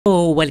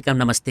welcome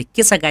नमस्ते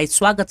के छ गाइज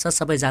स्वागत छ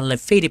सबैजनालाई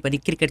फेरि पनि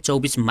क्रिकेट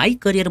 24 माई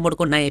करियर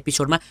मोडको नयाँ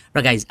एपिसोडमा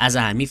र गाइज आज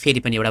हामी फेरि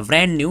पनि एउटा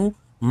ब्रान्ड न्यू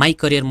माई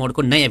करियर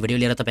मोडको नयाँ भिडियो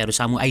लिएर तपाईहरु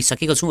सामु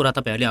आइसकेको छु र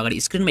तपाईहरुले अगाडि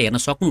स्क्रिनमा हेर्न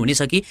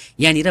सक्नुहुनेछ कि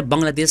यहाँनिर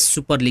बंगलादेश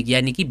सुपर लिग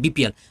यानी कि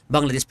बीपीएल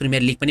बंगलादेश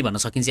प्रिमियर लिग पनि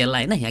भन्न सकिन्छ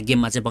यसलाई हैन यहाँ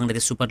गेममा चाहिँ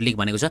बंगलादेश सुपर लिग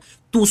भनेको छ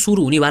त्यो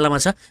सुरु हुनेवालामा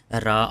छ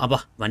र अब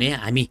भने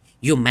हामी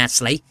यो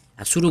म्याचलाई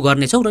सुरु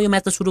गर्नेछौं र यो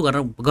म्याच त सुरु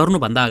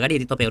गर्नुभन्दा अगाडि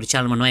यदि तपाईहरु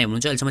च्यानलमा नयाँ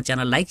हुनुहुन्छ अहिलेसम्म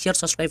channel like share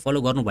subscribe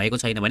follow गर्नु भएको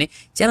छैन भने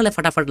च्यानललाई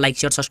फटाफट लाइक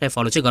शेयर सब्स्क्राइब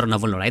फलो चाहिँ गर्न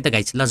नभुल्नु होला है त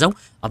गाइस ल जाऊ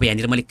अब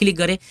यहाँनिर मैले क्लिक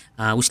गरे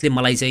उसले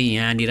मलाई चाहिँ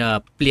यहाँनिर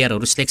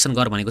प्लेयरहरु सिलेक्सन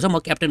गर भनेको छ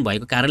म क्याप्टेन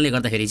भएको कारणले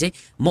गर्दाखेरि चाहिँ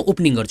म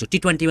ओपनिङ गर्छु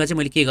टी20 मा चाहिँ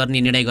मैले के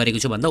गर्ने निर्णय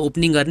गरेको छु भन्दा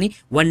ओपनिङ गर्ने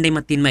वन डे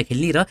मा 3 मा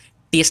खेल्ने र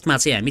टेस्टमा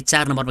चाहिँ हामी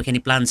 4 नम्बरमा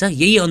खेल्ने प्लान छ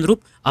यही अनुरूप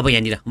अब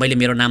यहाँनिर मैले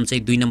मेरो नाम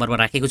चाहिँ 2 नम्बरमा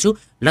राखेको छु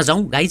ल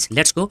जाऊ guys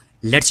let's go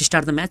let's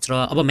start the match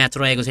र अब म्याच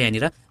रहेको छ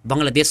यहाँनिर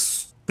बंगलादेश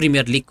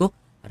प्रिमियर लिगको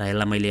र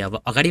यसलाई मैले अब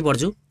अगाडि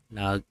बढ्छु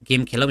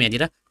गेम खेलौं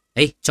यहाँनिर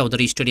है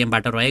चौधरी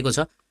स्टेडियमबाट रहेको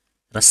छ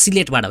र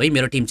सिलेटबाट है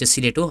मेरो टिम चाहिँ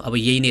सिलेट हो अब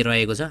यही नै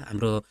रहेको छ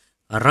हाम्रो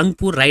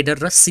रङपुर राइडर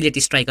र सिलेट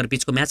स्ट्राइकर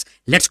बीचको match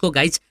let's go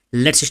guys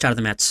let's start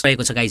the match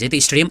रहेको छ गाइज है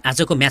त स्टेडियम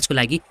आजको म्याचको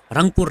लागि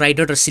रङपुर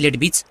राइडर र सिलेट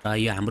बीच र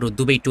यो हाम्रो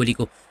दुवै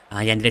टोलीको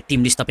यहाँनिर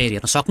टिम लिस्ट तपाईहरु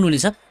हेर्न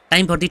सक्नुहुनेछ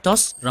टाइम फर द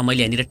टस र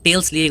मैले यहाँनिर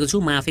टेल्स लिएको छु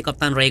म आफै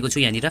कप्तान रहेको छु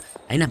यहाँनिर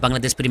हैन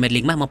बंगलादेश प्रिमियर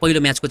लिगमा म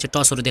पहिलो म्याचको चाहिँ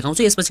टसहरु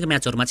देखाउँछु यसपछिको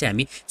म्याचहरुमा चाहिँ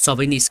हामी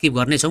सबै नै स्किप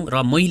गर्ने छौं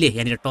र मैले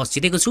यहाँनिर टस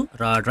जितेको छु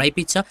र ड्राइ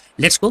पिच छ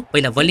लेट्स गो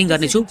पहिला बलिङ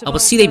गर्ने छु अब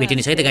सिधै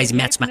भेटिने छ है त गाइज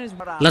म्याचमा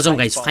ल जाऊ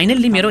गाइज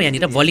फाइनली मेरो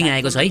यहाँनिर बलिङ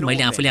आएको छ है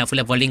मैले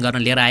आफूलाई बलिङ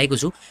गर्न लिएर आएको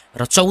छु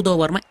र 14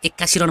 ओभरमा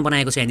 81 रन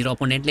बनाएको छ यहाँनिर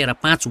ओपोनेन्टले र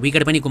 5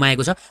 विकेट पनि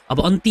गुमाएको छ अब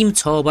अन्तिम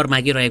 6 ओभर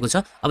बाँकी रहेको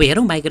छ अब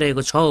हेरौं बाँकी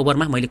रहेको 6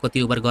 ओभरमा मैले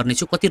कति ओभर गर्ने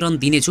छु कति रन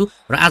दिने छु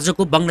र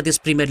आजको बंगलादेश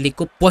प्रिमियर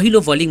लिगको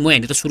पहिलो बलिङ म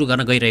यहाँनिर सुरु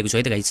गर्न गइरहेको छु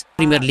है त गाइज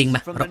प्रिमियर लिगमा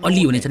र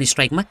अलि हुनेछ नि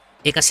स्ट्राइकमा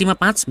 81 मा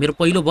 5 मेरो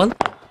पहिलो बल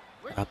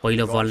र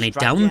पहिलो बल नै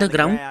डाउन द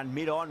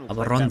ग्राउन्ड अब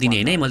रन दिने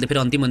हैन मैले फेरि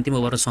अन्तिम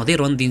ओभर सधैं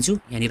रन दिन्छु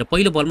यहाँनिर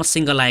पहिलो बलमा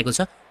सिंगल आएको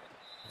छ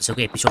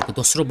आजको एपिसोडको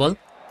दोस्रो बल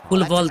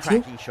फुल बल थियो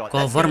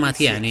कभरमा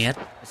थियो हान्यो यार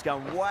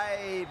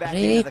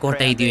अरे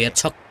कटाइदियो यार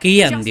छक्कै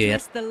हान्दियो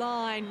यार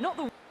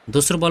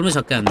दोस्रो बलमै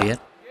छक्का हान्दियो यार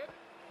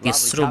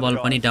तेस्रो बल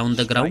पनि डाउन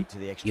द ग्राउन्ड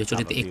यो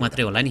चोटी त एक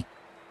मात्रै होला नि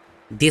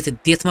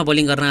डेथमा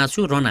बलिङ गर्न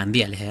आछु रन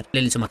हान्दिहाले यार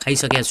लेलिसम्म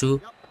खाइसकेको छु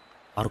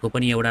अर्को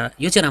पनि एउटा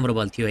यो चाहिँ राम्रो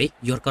बल थियो है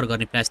योर्कर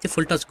गर्ने प्रयास थियो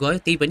फुल टच गयो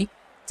त्यही पनि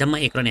जम्मा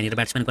 1 रन यहाँनिर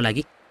ब्याट्सम्यानको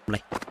लागि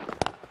मलाई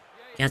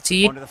क्याची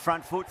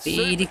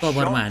फेरि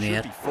कभरमा हान्यो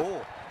यार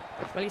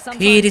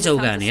फेरि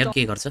चौका हान्यो यार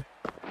के गर्छ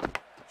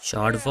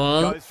शॉर्ट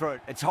बल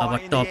अब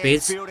टप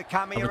एज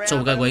अब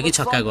चौका गयो कि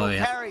छक्का गयो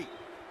यार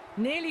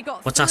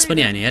 50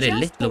 पनि हान्यो यार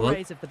यसले लो बल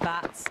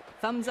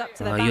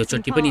यो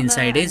चोटी पनि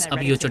इनसाइड एज अब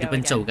यो चोटी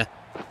पनि चौका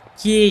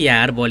के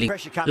यार बलिङ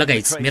ल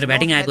गाइस मेरो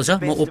ब्याटिङ आएको छ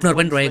म ओपनर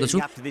पनि रहेको छु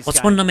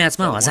 55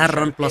 म्याचमा 1000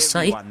 रन प्लस छ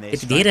है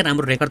यति धेरै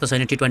राम्रो रेकर्ड त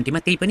छैन टी20 मा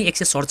त्यही पनि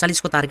 147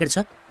 को टार्गेट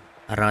छ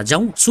र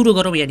जाऊ सुरु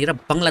गरौँ यहाँनिर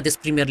बंगलादेश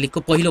प्रिमियर लिगको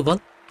पहिलो बल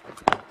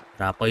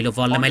र पहिलो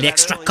बलले मैले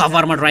एक्स्ट्रा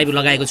कभरमा ड्राइभ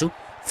लगाएको छु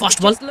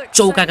फर्स्ट बल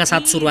चौकाका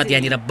साथ सुरुवात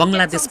यहाँनिर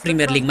बंगलादेश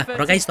प्रिमियर लिगमा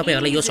र गाइस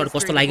तपाईहरुलाई यो शट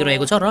कस्तो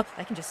लागिरहेको छ र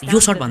यो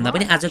शट भन्दा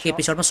पनि आजको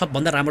एपिसोडमा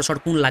सबभन्दा राम्रो शट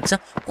कुन लाग्छ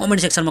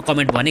कमेन्ट सेक्सनमा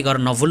कमेन्ट भने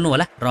गर्न नभुल्नु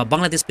होला र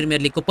बंगलादेश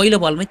प्रिमियर लिगको पहिलो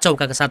बलमै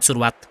चौकाका साथ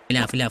सुरुवात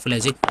मैले आफूलाई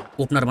चाहिँ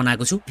ओपनर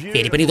बनाएको छु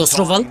फेरि पनि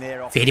दोस्रो बल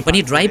फेरि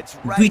पनि ड्राइभ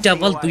दुईटा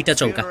बल दुईटा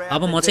चौका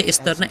अब म चाहिँ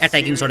यस्तै नै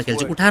अट्याकिङ शट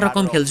खेल्छु उठाएर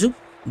कम खेल्छु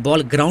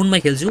बल ग्राउन्डमा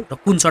खेल्छु र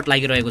कुन शट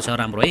लागिरहेको छ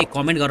राम्रो है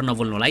कमेन्ट गर्न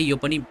नभुल्नु होला यो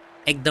पनि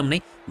एकदम नै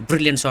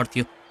ब्रिलियन्ट शट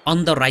थियो अन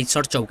द राइट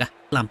शट चौका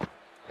लाम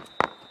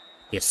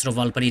तेस्रो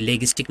बल पनि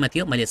लेग स्टिकमा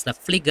थियो मैले यसलाई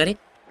फ्लिक गरे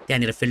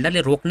त्यहाँनिर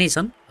फिल्डरले रोक्नै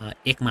छन्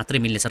एक मात्रै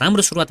मिल्ने छ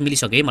राम्रो सुरुवात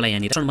मिलिसक्यो है मलाई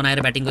यहाँनिर रन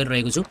बनाएर ब्याटिङ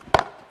गरिरहेको छु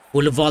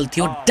फुल बल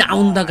थियो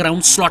डाउन द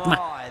ग्राउन्ड स्लटमा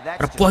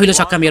र पहिलो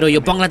छक्का मेरो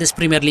यो बंगलादेश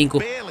प्रिमियर लिगको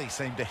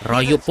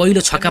र यो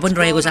पहिलो छक्का पनि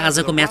रहेको छ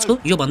आजको म्याचको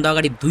यो भन्दा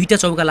अगाडि दुईटा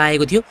चौका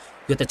लागेको थियो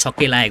यो त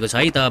छक्कै लागेको छ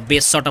है त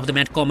best shut of the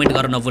match comment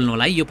गर्न नभुल्नु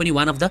होला है यो पनि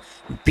one of the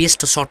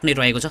best shut नै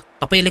रहेको छ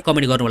तपाईले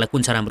कमेन्ट गर्नु होला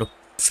कुन छ राम्रो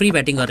फ्री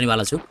ब्याटिङ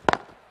गर्नेवाला छु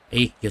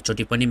ए यो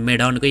चोटी पनि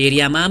मेडाउनको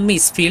एरियामा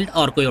मिसफिल्ड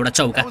अर्को एउटा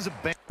चौका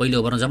पहिलो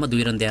ओभरमा जम्मा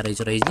 2 रन दिएर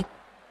रहेछ रइजी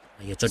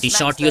यो चोटी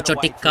शट यो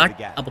चोटी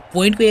कट अब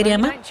पोइन्टको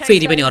एरियामा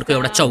फेरि पनि अर्को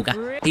एउटा चौका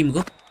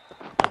टिमको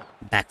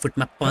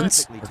ब्याकफुटमा पञ्च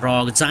र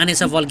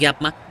जानेछ बल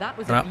ग्यापमा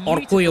र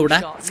अर्को एउटा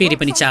फेरि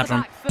पनि 4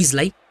 रन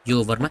इजलाई यो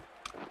ओभरमा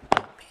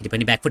फेरि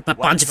पनि ब्याकफुटमा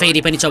पञ्च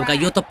फेरि पनि चौका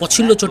यो त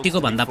पछिल्लो चोटीको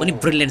भन्दा पनि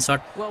ब्रिलियन्ट शट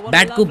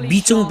ब्याटको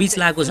बीच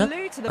लागेको छ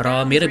र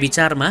मेरो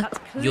विचारमा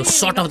यो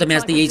शट अफ द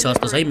म्याच त यही छ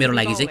जस्तो छ है मेरो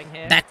लागि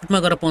चाहिँ ब्याकफुटमा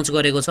गएर पञ्च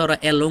गरेको छ र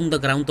एलोङ द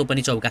ग्राउन्ड त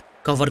पनि चौका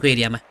कभरको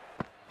एरियामा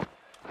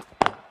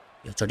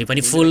यो चोटी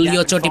पनि फुल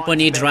यो चोटी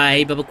पनि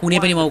ड्राइभ अब कुनै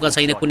पनि मौका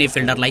छैन कुनै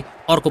फिल्डरलाई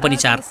अर्को पनि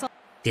 4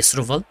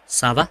 तेस्रो बल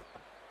सावा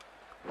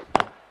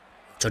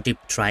चोटी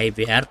ड्राइभ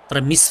यार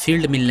तर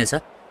मिसफिल्ड मिल्ने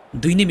छ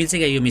दुई नै मिल्छ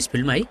क्या यो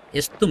मिसफिल्डमा है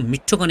यस्तो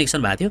मिठो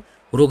कनेक्सन भएको थियो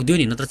रोक्दियो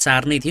नि नत्र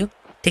 4 नै थियो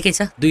ठिकै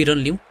छ 2 रन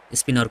लिऊ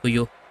स्पिनरको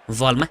यो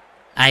बलमा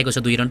आएको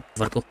छ 2 रन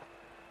भरको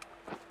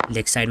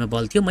लेग साइडमा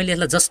बल थियो मैले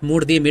यसलाई जस्ट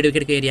मोड दिए मिड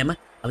विकेटको एरियामा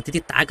अब त्यति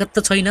ताकत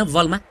त छैन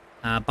बलमा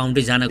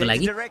बाउन्ड्री जानको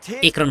लागि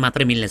 1 रन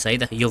मात्र मिल्ने छ है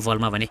त यो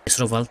बलमा भने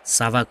तेस्रो बल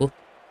सावाको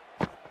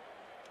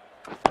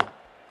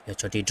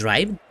योचोटि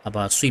ड्राइभ अब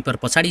स्विपर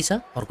पछाडि छ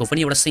अर्को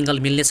पनि एउटा सिंगल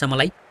मिल्ने छ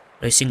मलाई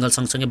र यो सिंगल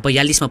सँगसँगै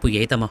 42 मा पुगे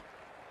है त म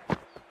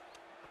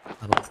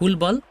अब फुल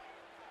बल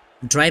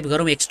ड्राइभ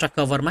गरौँ एक्स्ट्रा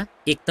कभरमा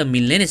एक त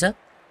मिल्ने नै छ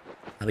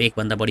अब एक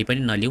भन्दा बढी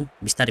पनि नलिउँ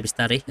बिस्तारै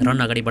बिस्तारै रन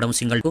अगाडि बढाउँ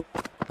सिंगलको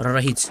र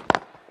रहिज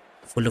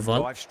फुल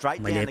बल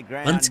मैले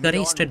पञ्च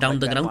गरेँ स्ट्रेट डाउन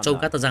द ग्राउन्ड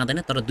चौका त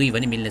जाँदैन तर दुई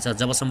पनि मिल्ने छ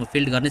जबसम्म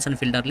फिल्ड गर्नेछन्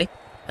फिल्डरले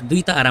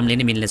दुई त आरामले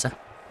नै मिल्ने छ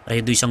र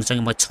यो दुई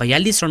सँगसँगै म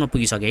 46 रनमा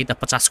पुगिसकेँ है त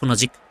 50 को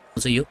नजिक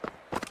छ यो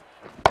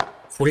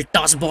फुल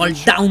touch ball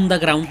down the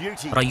ground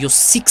र यो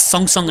 6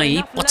 सँगसँगै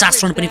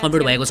 50 रन पनि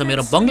कम्प्लिट भएको छ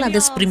मेरो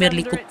बङ्गलादेश प्रिमियर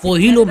लिगको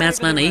पहिलो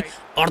म्याचमा नै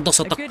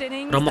अर्धशतक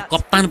र म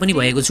कप्तान पनि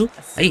भएको छु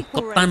है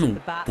कप्तान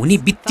हुने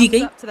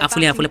बित्तिकै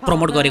आफूले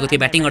प्रमोट गरेको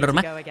थिएँ ब्याटिङ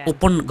अर्डरमा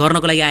ओपन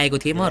गर्नको लागि आएको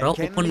थिएँ म र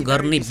ओपन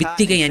गर्ने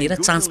बित्तिकै यहाँनिर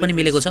चान्स पनि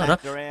मिलेको छ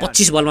र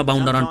 25 बलमा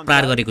 52 रन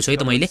पार गरेको छु है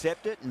त मैले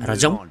र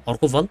जाउँ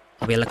अर्को बल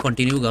अब यसलाई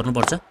कन्टिन्यू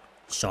गर्नुपर्छ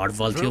सर्ट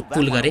बल थियो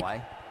पुल गरेँ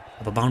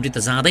अब बाउन्ड्री त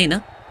जाँदैन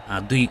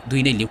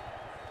दुई नै लिउँ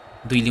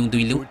दुई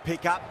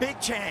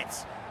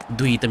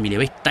त मिल्यो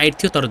है टाइट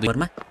थियो तर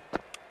दुईमा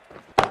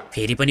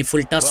फेरि पनि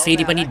फुल टच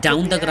फेरि पनि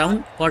डाउन द ग्राउन्ड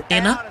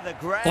कटेन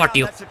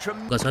कट्यो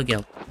गछ क्या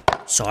हो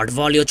सर्ट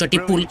बल यो चोटि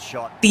पुल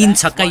 3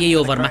 छक्का यही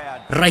ओभरमा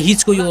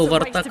रहिजको यो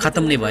ओभर त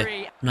खत्म नै भयो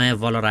नयाँ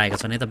बलर आएका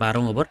छन् है त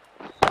 12औं ओभर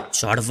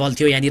सर्ट बल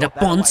थियो यहाँनिर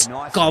पञ्च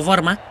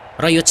कभरमा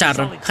र यो 4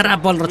 रन खराब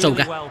बल र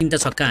चौका 3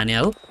 छक्का हाने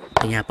हो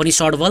यहाँ पनि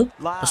सर्ट बल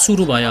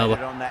सुरु भयो अब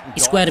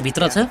स्क्वायर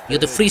भित्र छ यो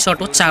त फ्री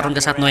सर्ट हो 4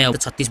 रनका साथ नयाँ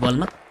 36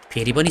 बलमा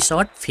फेरि पनि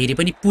सर्ट फेरि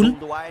पनि पुल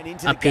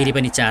फेरि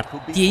पनि 4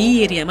 त्यही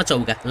एरियामा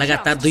चौका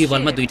लगातार 2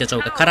 बलमा 2टा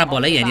चौका खराब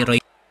बल है यहाँनिर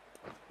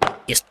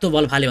यस्तो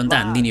बल फाल्यो भने त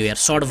हान्दिने हो यार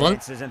सर्ट बल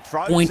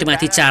पोइन्ट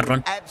माथि 4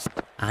 रन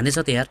हानेछ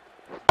त यार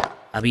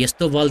अब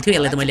यस्तो बल थियो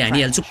यसलाई त मैले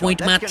हानिहाल्छु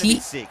पोइन्ट माथि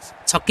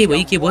छक्कै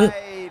भयो के भयो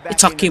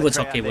छक्कै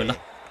भयो ल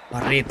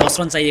अरे 10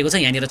 रन चाहिएको छ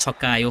यहाँनिर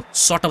छक्का आयो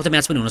सर्ट अफ द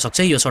म्याच पनि हुनसक्छ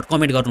है यो सर्ट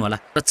कमेन्ट गर्नु होला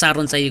र 4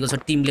 रन चाहिएको छ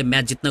टिमले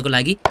म्याच जित्नको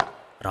लागि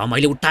र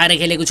मैले उठाएर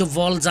खेलेको छु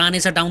बल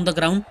जानेछ डाउन द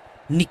ग्राउन्ड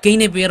निकै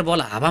नै बेयर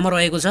बल हावामा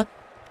रहेको छ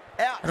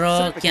र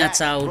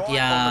क्याच आउट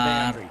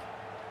यार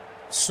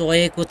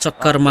 100 को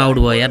चक्करमा आउट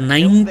भयो यार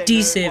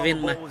 97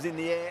 मा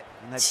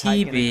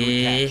छिबे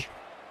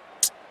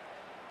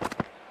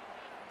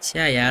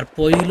छ्या यार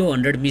पहिलो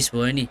 100 मिस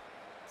भयो नि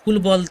फुल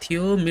बल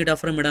थियो मिड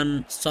अफ र मिड अन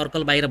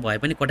सर्कल बाहिर भए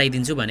पनि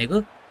कटाइदिन्छु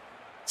भनेको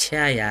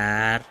छ्या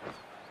यार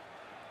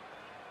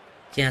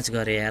क्याच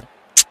गरे यार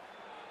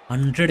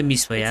 100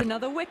 मिस भयो यार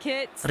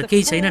र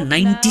केही छैन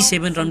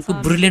 97 रनको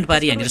ब्रिलियन्ट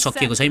पारी यहाँनिर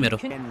सकिएको छ है मेरो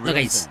ल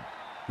guys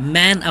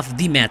man of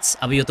the match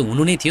अब यो त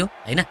हुनु नै थियो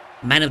हैन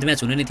म्यान अफ द म्याच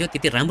हुनु नै थियो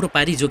त्यति राम्रो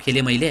पारी जो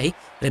खेले मैले है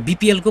र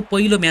बीपीएल को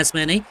पहिलो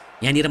म्याचमा नै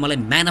यहाँनिर मलाई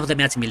म्यान अफ द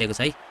म्याच मिलेको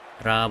छ है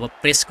र अब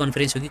प्रेस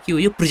कन्फरेन्स हो कि के हो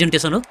यो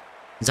प्रेजेन्टेसन हो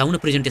जाउँ न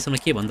प्रेजेन्टेसनमा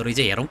के भन्दो रहेछ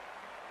हेरौँ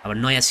अब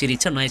नयाँ सिरिज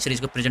छ नयाँ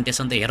सिरिजको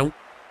प्रेजेन्टेसन त हेरौँ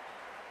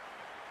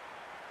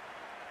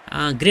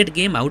great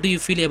game how do you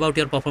feel about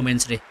your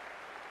performance रे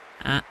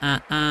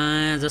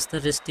just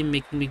rest team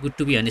making me good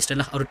to be honest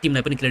ल अरू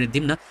टिमलाई पनि क्रेडिट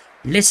दिउँ न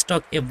let's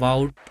talk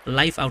about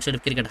life outside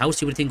of cricket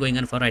house everything going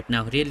on for right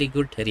now really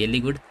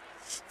good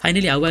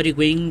finally how are you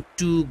going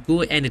to go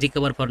and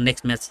recover for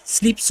next match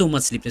sleep so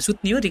much sleep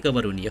सुत्ने हो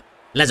recover हुने हो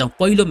ल जाउँ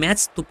पहिलो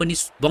match त्यो पनि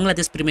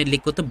Bangladesh premier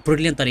लिगको त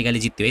ब्रिलियन्ट तरिकाले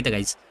जित्यो है त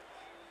गाइज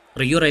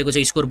र यो रहेको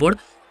छ स्कोर बोर्ड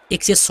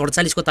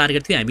 147 को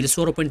टार्गेट थियो हामीले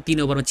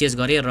 16.3 ओभरमा चेस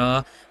गरेँ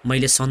र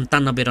मैले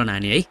 97 रन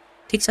हाने है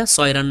ठिक छ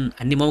 100 रन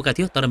हान्ने मौका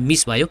थियो तर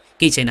मिस भयो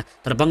केही छैन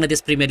तर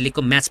बङ्गलादेश प्रिमियर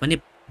लिगको म्याच पनि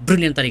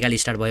ब्रिलियन्ट तरिकाले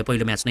स्टार्ट भयो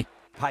पहिलो म्याच नै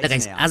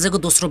गाइस आजको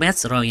दोस्रो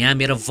म्याच र यहाँ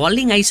मेरो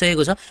बलिङ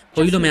आइसकेको छ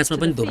पहिलो म्याचमा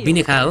पनि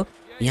धोबिने खा हो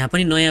यहाँ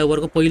पनि नयाँ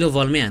ओभरको पहिलो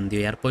बलमै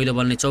हान्दियो यार पहिलो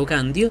बलले चौका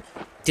हान्दियो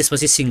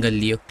त्यसपछि सिंगल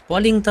लियो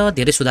बलिङ त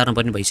धेरै सुधार्नु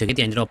पर्ने भइसक्यो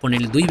त्यहाँनिर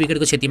अपोनेन्टले 2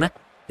 विकेटको क्षतिमा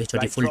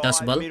यसचोटि फुल टच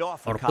बल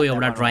अर्को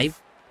एउटा drive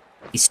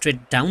straight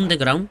down the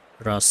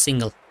ground र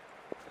सिंगल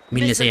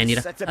मिल्ने छ यहाँनिर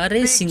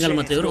अरे सिंगल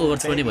मात्रै हो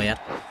ओभरथ्रो नै भयो यार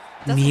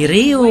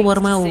मेरै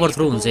ओभरमा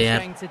ओभरथ्रो हुन्छ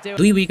यार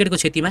 2 विकेटको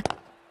क्षतिमा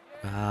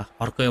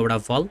अर्को एउटा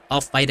बल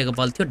अफ बाहिरको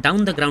बल थियो डाउन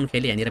द ग्राउन्ड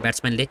खेले यहाँनिर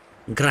ब्याट्सम्यानले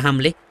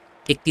ग्राहमले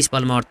 31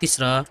 बलमा 38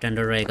 र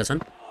स्ट्यान्डर्ड रहेका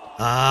छन्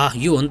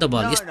यो हो नि त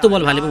बल यस्तो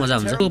बल फाले पनि मजा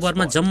हुन्छ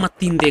ओभरमा जम्मा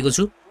 3 दिएको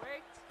छु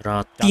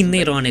र 3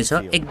 नै रहनेछ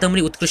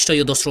एकदमै उत्कृष्ट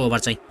यो दोस्रो ओभर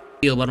चाहिँ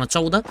यो ओभरमा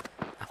 14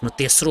 आफ्नो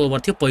तेस्रो ओभर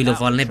थियो पहिलो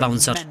बल नै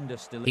बाउन्सर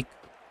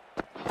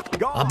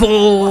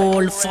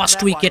बल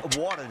first wicket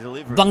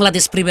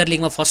Bangladesh premier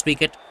लिगमा first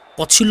wicket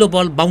पछिल्लो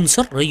बल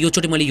बाउन्सर र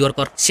योचोटि मैले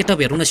योर्कर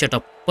सेटअप हेरौँ न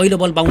सेटअप पहिलो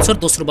बल बाउन्सर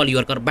दोस्रो बल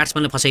योर्कर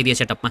ब्याट्सम्यानले फसाइदिए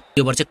सेटअपमा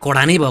यो ओभर चाहिँ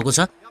कडा नै भएको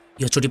छ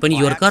योचोटि पनि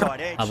योर्कर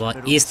अब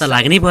एज त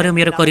लाग्नै पर्यो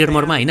मेरो करियर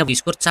मोडमा हैन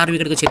स्कोर 4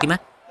 विकेटको क्षतिमा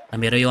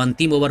मेरो यो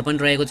अन्तिम ओभर पनि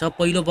रहेको छ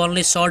पहिलो बल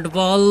नै सर्ट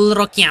बल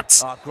र क्याच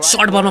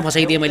सर्ट बलमा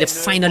फसाइदिए मैले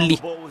फाइनल्ली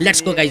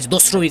लेट्स गो गाइज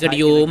दोस्रो विकेट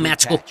यो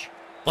म्याचको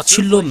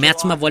पछिल्लो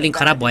म्याचमा बलिङ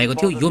खराब भएको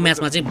थियो यो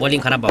म्याचमा चाहिँ बलिङ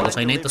खराब भएको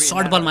छैन है त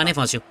सर्ट बलमा नै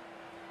फस्यो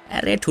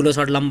अरे ठुलो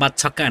सर्ट लम्बा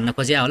छक्का हान्न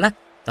खोज्या होला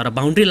तर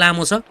बाउन्ड्री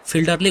लामो छ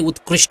फिल्डरले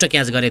उत्कृष्ट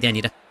क्याच गरे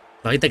त्यहाँनिर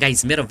है त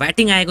गाइज मेरो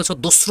ब्याटिङ आएको छ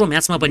दोस्रो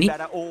म्याचमा पनि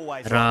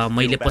र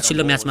मैले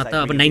पछिल्लो म्याचमा त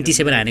अब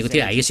 97 हानेको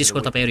थियो हाइएस्ट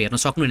स्कोर तपाईहरु हेर्न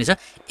सक्नुहुनेछ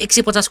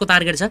 150 को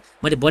टार्गेट छ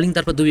मैले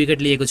बलिङतर्फ 2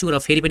 विकेट लिएको छु र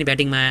फेरि पनि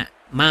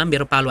ब्याटिङमा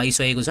मेरो पालो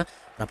आइसकेको छ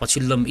र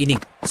पछिल्लो इनिङ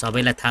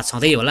सबैलाई थाहा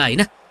छँदै होला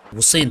हैन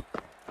हुसैन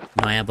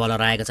नयाँ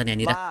बलर आएका छन्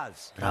यहाँनिर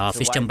र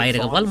फिस्टम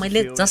बाहिरको बल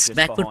मैले जस्ट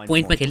ब्याकफुट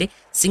पोइन्टमा खेलेँ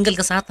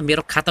सिङ्गलका साथ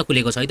मेरो खाता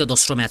खुलेको छ है त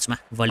दोस्रो म्याचमा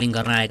बलिङ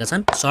गर्न आएका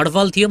छन् सर्ट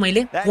बल थियो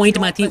मैले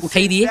पोइन्टमाथि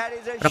उठाइदिएँ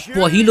र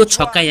पहिलो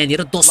छक्का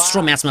यहाँनिर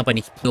दोस्रो म्याचमा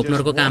पनि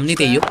ओपनरको काम नै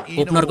त्यही हो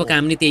ओपनरको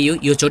काम नै त्यही हो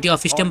यो चोटि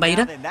अफिस्टम बाहिर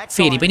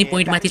फेरि पनि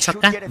पोइन्टमाथि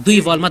छक्का 2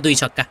 बलमा 2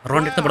 छक्का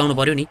रन रेट त बढाउनु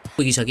पर्यो नि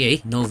पुगिसक्यो है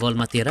 9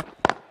 बलमा 13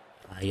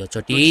 यो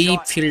चोटि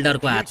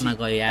फिल्डरको हातमा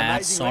गयो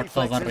यार सर्ट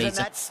कभर रहेछ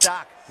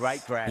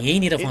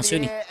यहीँनिर फस्यो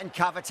नि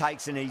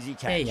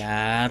ए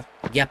यार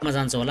ग्यापमा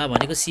जान्छ होला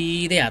भनेको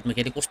सिधै हातमा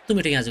खेले कस्तो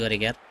मिठो क्याच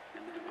गरेको यार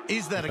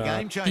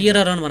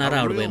 13 रन बनाएर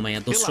आउट भयो म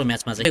यहाँ दोस्रो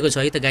म्याचमा चाहिँ छ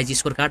है त गाइज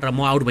स्कोर कार्ड र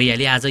म आउट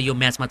भइहालेँ आज यो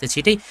म्याचमा चाहिँ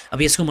छिटै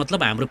अब यसको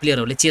मतलब हाम्रो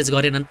प्लेयरहरूले चेज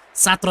गरेनन्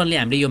 7 रनले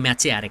हामीले यो म्याच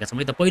चाहिँ हारेका छौँ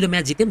है त पहिलो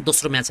म्याच जित्यौँ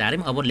दोस्रो म्याच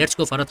हार्यौँ अब let's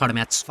go for third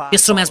match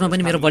तेस्रो म्याचमा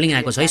पनि मेरो बलिङ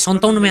आएको छ है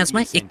 57 म्याचमा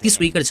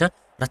 31 विकेट छ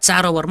र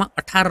 4 ओभरमा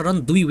 18 रन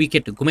 2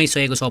 विकेट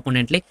गुमाइसकेको छ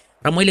अपोनेन्टले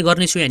र मैले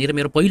गर्नेछु यहाँनिर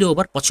मेरो पहिलो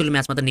ओभर पछिल्लो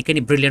म्याचमा त निकै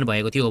नै ब्रिलियन्ट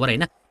भएको थियो ओभर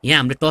होइन यहाँ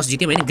हामीले टस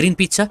जित्यौँ होइन ग्रिन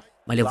पिच छ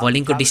मैले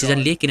बलिङको डिसिजन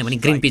लिएँ किनभने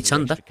ग्रिन पिच छ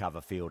नि त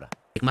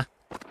एकमा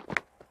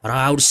र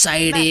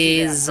आउटसाइड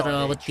एज र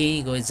अब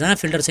त्यहीँ गयो जहाँ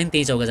फिल्डर छैन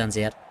त्यहीँ चौका जान्छ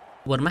यार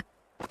ओभरमा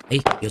है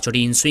यो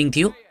चोटि इनस्विङ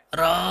थियो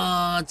र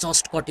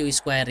जस्ट कट्यो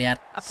स्क्वायर यार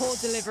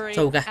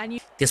चौका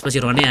त्यसपछि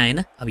रनै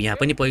आएन अब यहाँ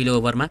पनि पहिलो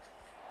ओभरमा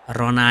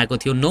रन आएको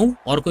थियो 9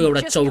 अर्को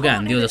एउटा चौका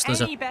हान्दियो जस्तो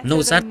छ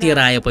 9-4 13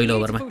 आयो पहिलो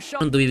ओभरमा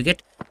 2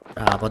 विकेट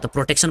र अब त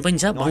प्रोटेक्सन पनि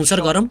छ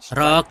बाउन्सर गरौँ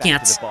र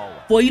क्याच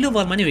पहिलो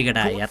बलमा नै विकेट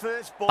आयो यार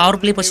पावर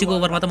प्ले पछिको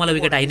ओभरमा त मलाई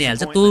विकेट आइ नै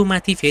हाल्छ त्यो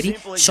माथि फेरि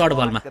सर्ट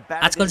बलमा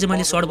आजकल चाहिँ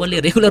मैले सर्ट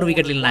बलले रेगुलर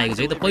विकेट लिन लागेको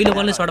छु है त पहिलो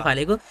बलले सर्ट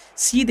फालेको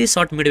सिधै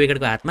सर्ट मिड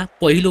विकेटको हातमा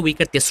पहिलो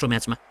विकेट तेस्रो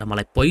म्याचमा र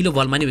मलाई पहिलो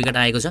बलमा नै विकेट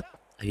आएको छ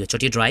यो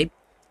चोटि ड्राइभ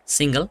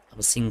सिंगल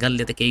अब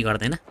सिंगलले त केही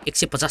गर्दैन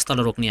 150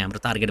 तल रोक्ने हाम्रो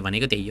टार्गेट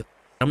भनेको त्यही हो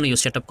र यो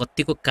सेटअप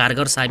कतिको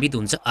कारगर साबित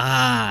हुन्छ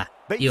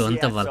यो हो नि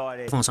त बल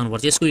फसाउनु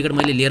पर्छ यसको विकेट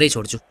मैले लिएरै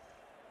छोड्छु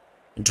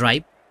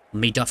ड्राइभ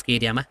मिड अफ के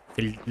एरियामा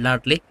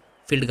फिल्डरले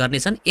फिल्ड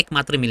गर्नेछन् एक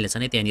मात्र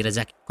मिल्नेछन् है त्यहाँनिर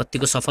जाके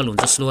कतिको सफल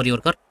हुन्छ स्लोअर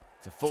योर्कर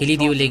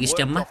खेलिदियो लेग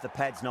स्टम्पमा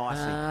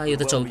यो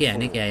त चौकै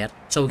हाने क्या यार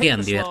चौकै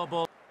हान्दियो यार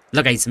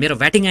ल गाइस मेरो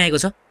ब्याटिङ आएको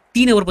छ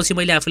 3 ओभरपछि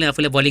मैले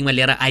आफूलाई बलिङमा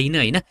लिएर आइन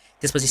हैन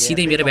त्यसपछि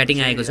सिधै मेरो ब्याटिङ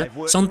आएको छ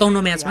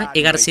 57 म्याचमा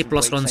 1100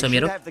 प्लस रन छ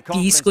मेरो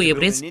 30 को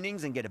एभरेज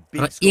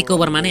र एक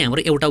ओभरमा नै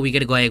हाम्रो एउटा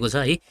विकेट गएको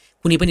छ है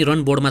कुनै पनि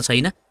रन बोर्डमा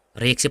छैन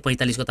र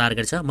 145 को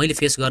टार्गेट छ मैले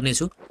फेस गर्ने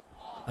छु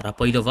र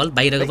पहिलो बल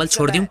बाहिरको बल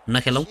छोड्दियौ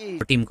नखेलौ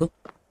टिमको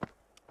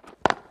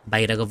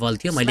बाहिरको बल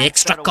थियो मैले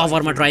एक्स्ट्रा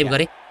कभरमा ड्राइभ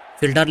गरे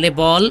फिल्डरले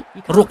बल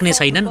रोक्ने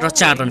छैनन् र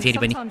 4 रन फेरि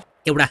पनि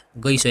एउटा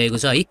गइसकेको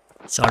छ है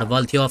सर्ट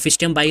बल थियो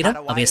अफिस्टम बाहिर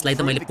अब यसलाई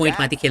त मैले पोइन्ट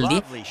माथि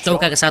खेल्दिए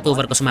चौकाका साथ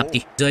ओभरको समाप्ति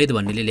जयद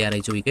भन्नेले ल्याएर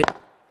आइछु विकेट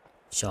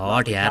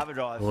शट यार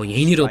हो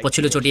यही नि रो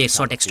पछिल्लो चोटी एक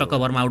शट एक्स्ट्रा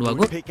कभरमा आउट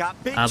भएको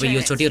अब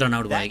यो चोटी रन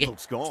आउट भयो के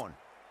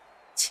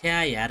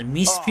छ्या यार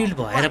मिसफिल्ड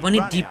भएर पनि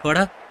डिपबाट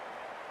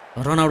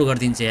रन आउट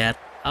गरिदिन्छ यार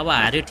अब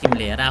हार्यो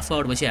टिमले यार आफू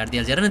आउट भएपछि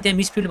हार्दिहाल्छ हेर न त्यहाँ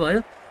मिसफिल्ड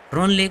भयो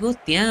रन लिएको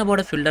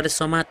त्यहाँबाट फिल्डरले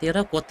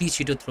समातेर कति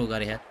छिटो थ्रो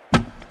गरे यार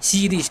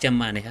सिधै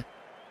स्ट्याम्पमा हाने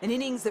ए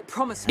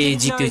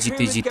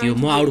जित्यो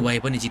म आउट भए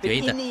पनि जित्यो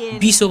है त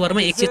 20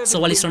 ओभरमा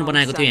 144 रन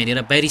बनाएको थियो यहाँनिर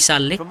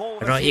बैरिसालले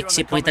र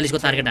 145 को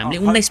टार्गेट हामीले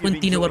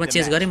 19.3 ओभरमा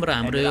चेस गर्यौं र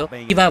हाम्रो यो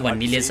इवा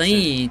भन्नेले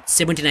चाहिँ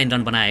 79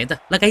 रन बनाए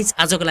त ल गाइस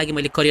आजको लागि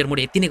मैले करियर मोड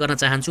यति नै गर्न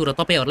चाहन्छु र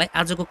तपाईहरुलाई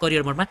आजको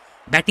करियर मोडमा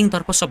ब्याटिङ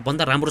तर्फ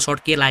सबभन्दा राम्रो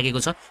शट के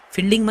लागेको छ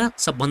फिल्डिङमा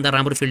सबभन्दा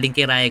राम्रो फिल्डिङ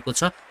के लागेको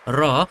छ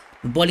र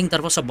बलिङ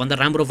तर्फ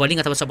सबभन्दा राम्रो बलिङ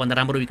अथवा सबभन्दा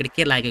राम्रो विकेट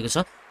के लागेको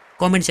छ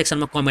कमेन्ट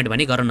सेक्सनमा कमेन्ट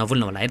भनी गर्न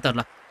नभुल्नु होला है त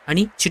ल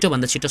अनि छिटो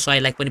भन्दा छिटो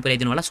 100 लाइक पनि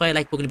पुर्याइदिनु होला 100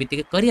 लाइक पुग्ने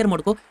बित्तिकै करियर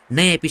मोडको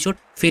नयाँ एपिसोड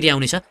फेरि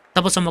आउनेछ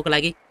तबसम्मको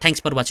लागि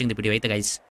thanks for watching the video है त गाइस